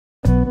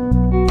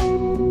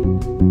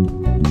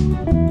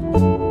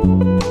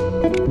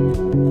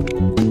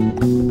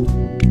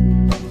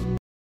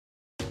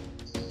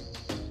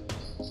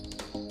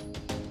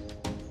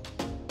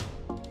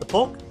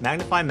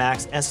Magnify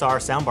Max SR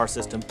soundbar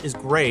system is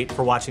great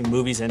for watching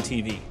movies and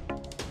TV.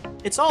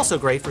 It's also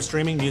great for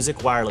streaming music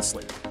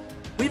wirelessly.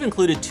 We've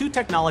included two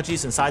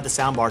technologies inside the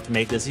soundbar to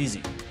make this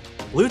easy: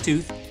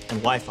 Bluetooth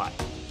and Wi-Fi.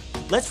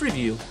 Let's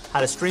review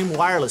how to stream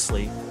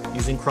wirelessly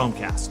using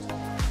Chromecast.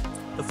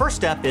 The first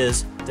step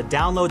is to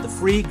download the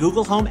free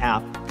Google Home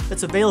app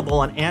that's available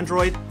on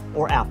Android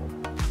or Apple.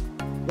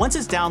 Once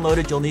it's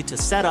downloaded, you'll need to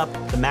set up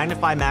the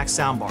Magnify Max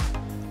soundbar.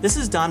 This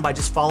is done by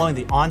just following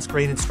the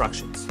on-screen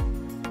instructions.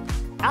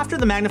 After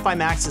the Magnify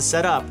Max is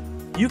set up,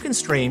 you can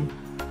stream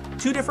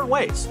two different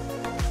ways.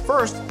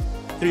 First,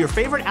 through your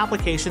favorite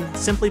application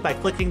simply by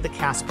clicking the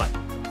cast button.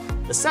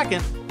 The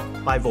second,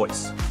 by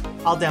voice.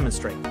 I'll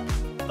demonstrate.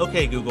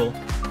 Okay, Google,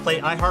 play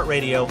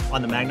iHeartRadio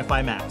on the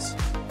Magnify Max.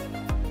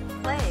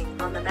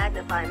 Playing on the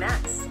Magnify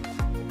Max.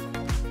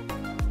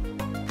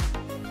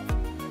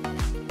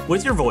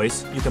 With your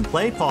voice, you can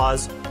play,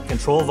 pause,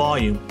 control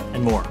volume,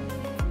 and more.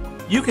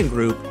 You can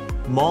group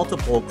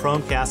multiple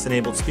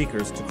Chromecast-enabled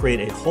speakers to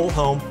create a whole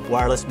home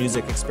wireless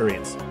music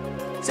experience.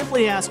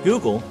 Simply ask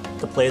Google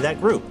to play that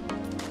group.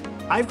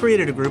 I've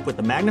created a group with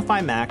the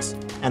Magnify Max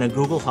and a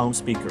Google Home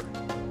speaker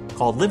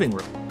called Living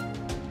Room.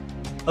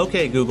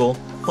 Okay, Google,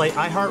 play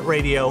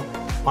iHeartRadio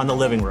on the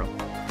Living Room.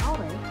 All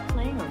right,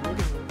 playing on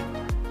Living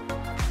Room.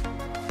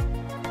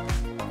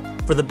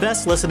 For the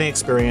best listening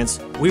experience,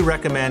 we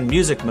recommend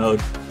music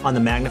mode on the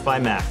Magnify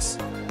Max.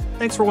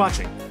 Thanks for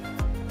watching.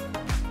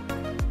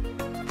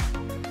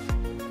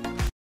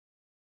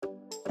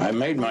 I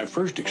made my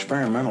first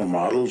experimental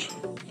models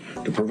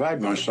to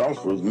provide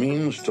myself with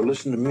means to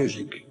listen to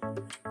music.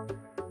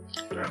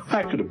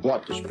 I could have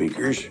bought the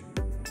speakers,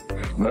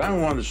 but I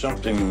wanted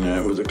something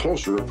with a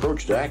closer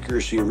approach to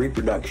accuracy of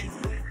reproduction.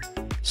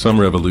 Some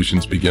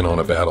revolutions begin on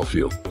a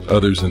battlefield,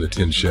 others in a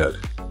tin shed.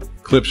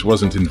 Klipsch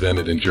wasn't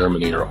invented in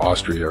Germany or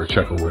Austria or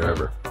Czech or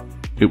wherever.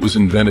 It was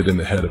invented in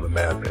the head of a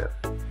madman.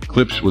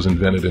 Klipsch was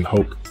invented in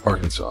Hope,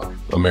 Arkansas,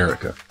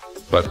 America,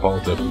 by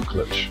Paul W.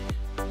 Klipsch.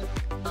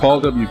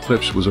 Paul W.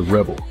 Klipsch was a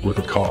rebel with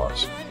a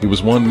cause. He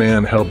was one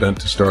man hell-bent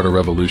to start a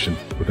revolution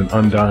with an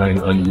undying,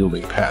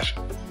 unyielding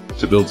passion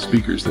to build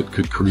speakers that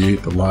could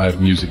create the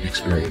live music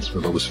experience for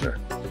the listener,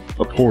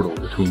 a portal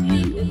between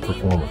you and the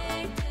performer.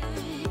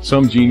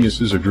 Some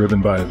geniuses are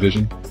driven by a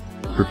vision.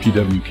 For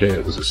PWK,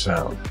 it was a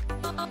sound.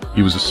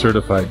 He was a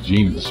certified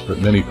genius, but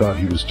many thought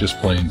he was just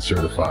plain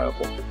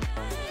certifiable.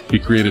 He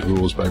created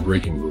rules by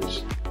breaking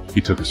rules.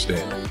 He took a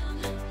stand.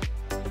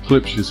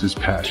 Klipsch is his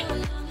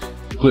passion.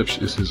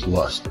 Klipsch is his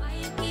lust.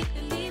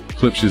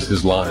 Klipsch is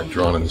his line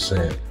drawn in the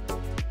sand.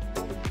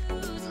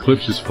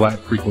 Klipsch's flat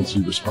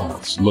frequency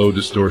response, low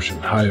distortion,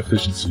 high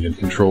efficiency, and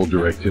controlled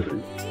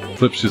directivity.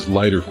 Klipsch's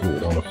lighter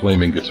fluid on a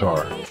flaming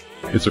guitar.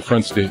 It's a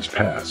front stage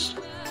pass.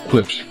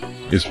 Klipsch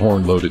is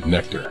horn-loaded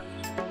nectar.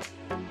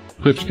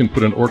 Klipsch can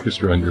put an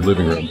orchestra in your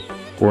living room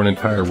or an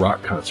entire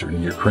rock concert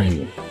in your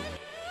cranium.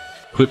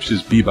 Klipsch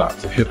is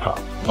bebop to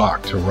hip-hop,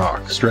 Bach to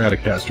rock,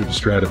 Stratocaster to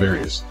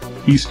Stradivarius,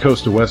 East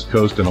Coast to West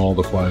Coast, and all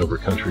the flyover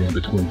country in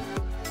between.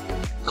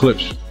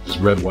 Klipsch is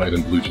red, white,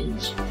 and blue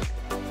jeans.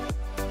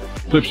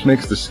 Klipsch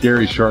makes the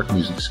scary shark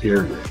music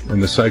scarier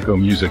and the psycho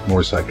music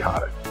more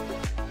psychotic.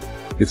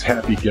 It's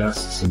happy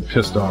guests and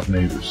pissed off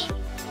neighbors.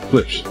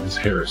 Klipsch is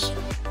heresy.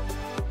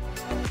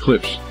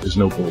 Klipsch is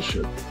no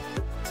bullshit.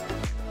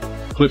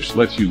 Klipsch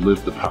lets you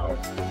live the power.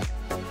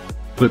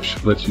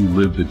 Klipsch lets you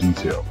live the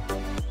detail.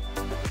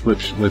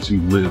 Klipsch lets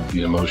you live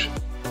the emotion.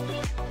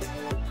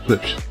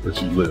 Klipsch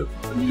lets you live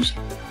the music.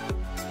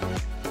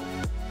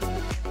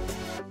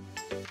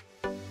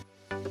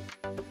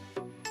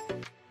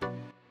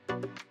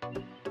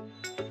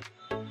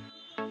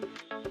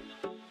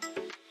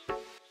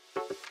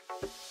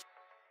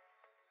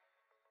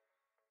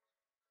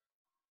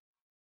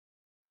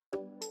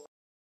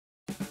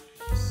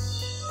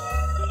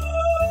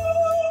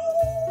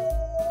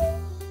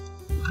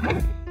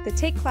 The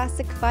Take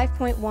Classic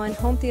 5.1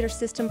 home theater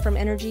system from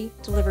Energy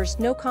delivers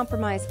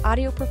no-compromise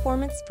audio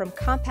performance from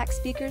compact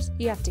speakers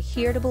you have to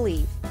hear to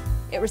believe.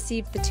 It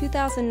received the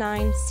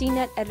 2009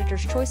 CNET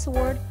Editor's Choice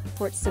Award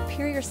for its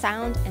superior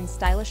sound and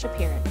stylish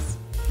appearance.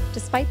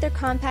 Despite their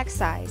compact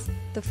size,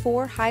 the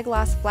 4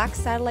 high-gloss black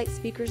satellite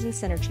speakers in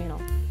center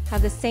channel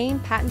have the same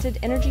patented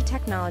Energy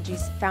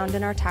technologies found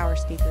in our tower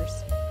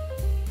speakers.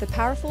 The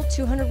powerful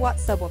 200-watt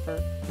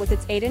subwoofer, with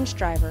its 8-inch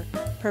driver,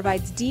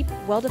 provides deep,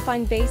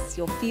 well-defined bass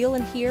you'll feel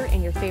and hear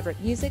in your favorite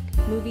music,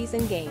 movies,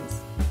 and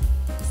games.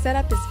 The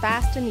setup is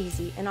fast and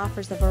easy and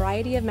offers a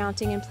variety of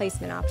mounting and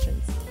placement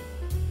options.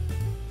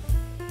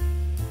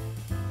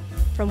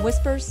 From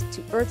whispers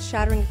to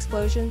earth-shattering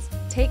explosions,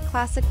 Take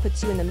Classic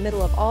puts you in the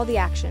middle of all the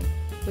action,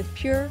 with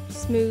pure,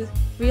 smooth,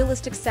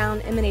 realistic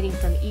sound emanating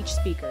from each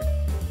speaker.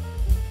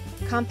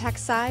 Compact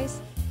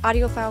size,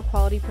 audiophile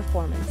quality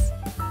performance.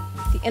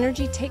 The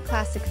Energy Take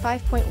Classic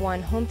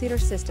 5.1 home theater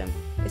system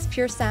is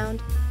pure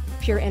sound,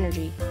 pure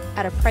energy,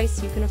 at a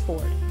price you can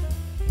afford.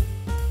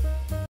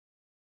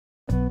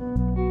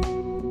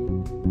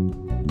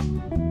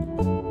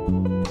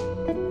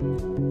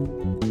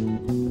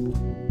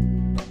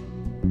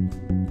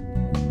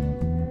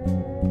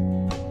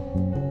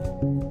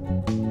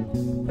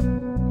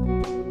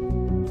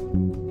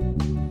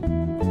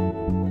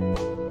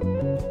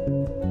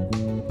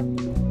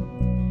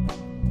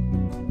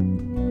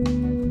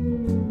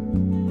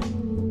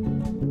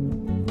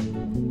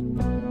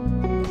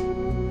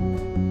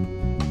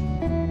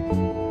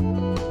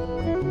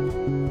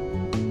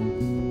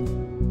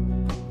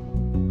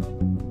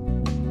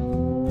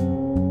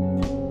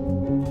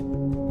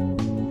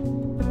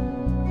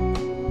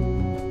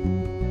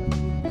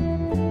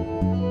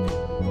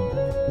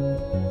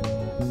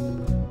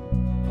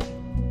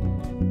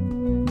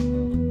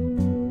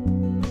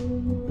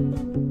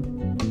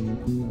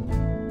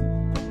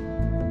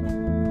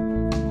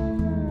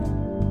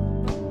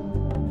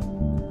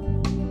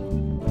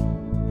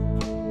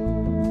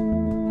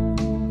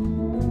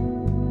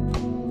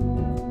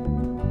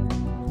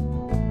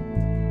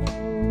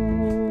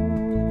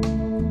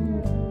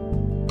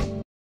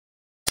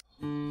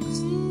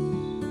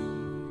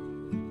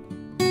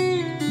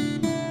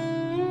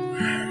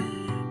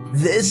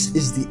 This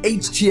is the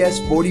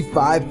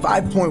HTS45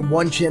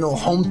 5.1 channel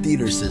home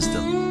theater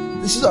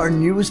system. This is our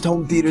newest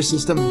home theater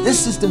system. This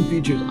system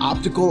features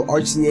optical,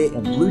 RCA,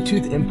 and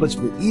Bluetooth inputs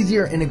for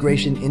easier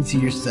integration into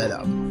your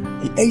setup.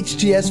 The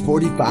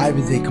HTS45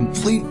 is a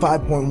complete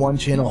 5.1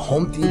 channel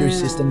home theater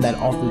system that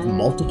offers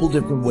multiple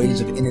different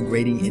ways of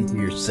integrating into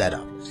your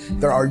setup.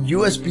 There are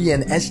USB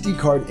and SD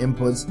card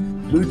inputs,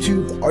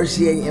 Bluetooth,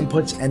 RCA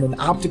inputs, and an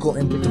optical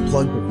input to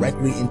plug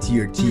directly into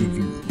your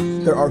TV.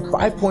 There are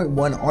 5.1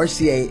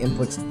 RCA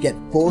inputs to get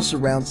full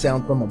surround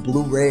sound from a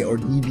Blu-ray or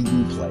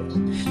DVD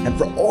player. And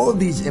for all of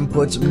these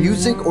inputs,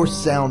 music or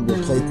sound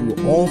will play through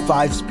all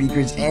 5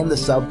 speakers and the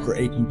sub for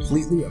a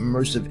completely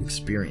immersive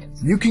experience.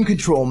 You can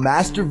control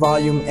master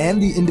volume and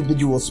the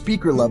individual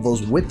speaker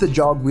levels with the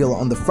jog wheel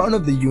on the front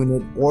of the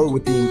unit or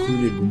with the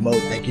included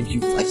remote that gives you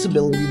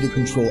flexibility to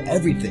control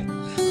everything,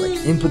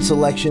 like input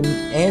selection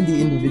and the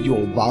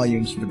individual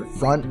volumes for the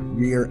front,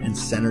 rear, and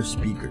center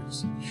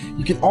speakers.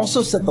 You can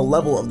also set the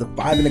level of the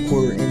 5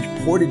 1/4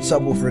 inch ported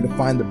subwoofer to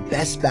find the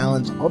best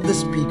balance of the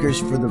speakers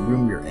for the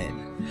room you're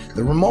in.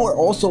 The remote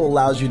also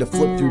allows you to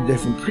flip through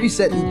different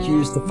preset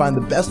EQs to find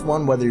the best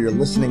one whether you're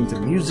listening to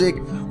music,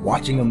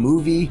 watching a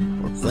movie,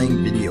 or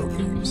playing video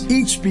games.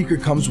 Each speaker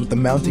comes with the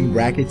mounting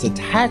brackets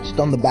attached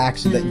on the back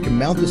so that you can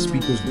mount the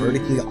speakers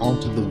vertically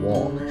onto the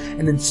wall.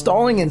 And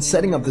installing and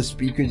setting up the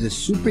speakers is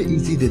super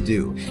easy to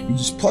do. You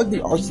just plug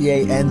the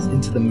RCA ends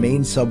into the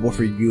main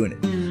subwoofer unit.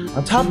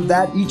 On top of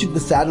that, each of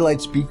the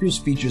satellite speakers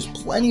features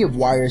plenty of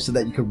wire so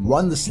that you can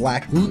run the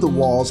slack through the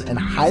walls and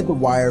hide the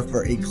wire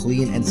for a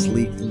clean and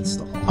sleek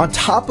install. On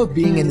top of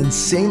being an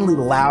insanely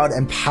loud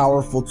and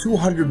powerful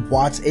 200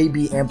 watts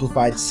AB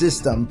amplified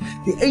system,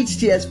 the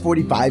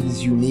HTS45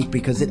 is unique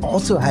because it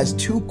also has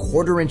 2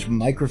 1/4 inch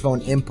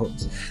microphone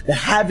inputs that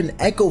have an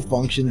echo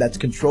function that's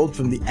controlled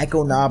from the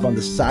echo knob on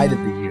the side of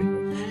the unit.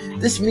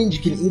 This means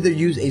you can either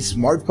use a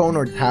smartphone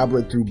or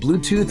tablet through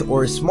Bluetooth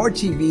or a smart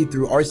TV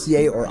through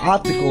RCA or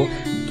optical,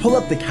 pull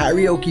up the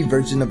karaoke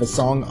version of a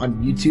song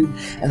on YouTube,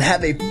 and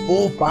have a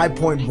full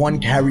 5.1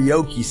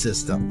 karaoke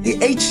system. The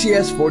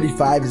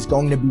HTS45 is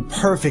going to be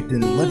perfect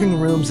in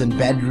living rooms and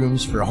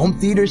bedrooms, for home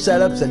theater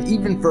setups, and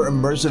even for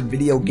immersive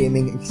video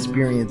gaming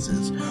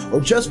experiences, or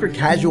just for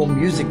casual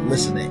music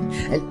listening,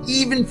 and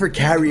even for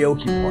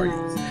karaoke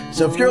parties.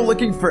 So if you're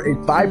looking for a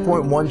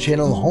 5.1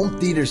 channel home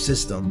theater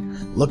system,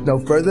 look no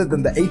further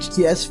than the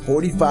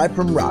HTS45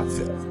 from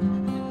Rockville.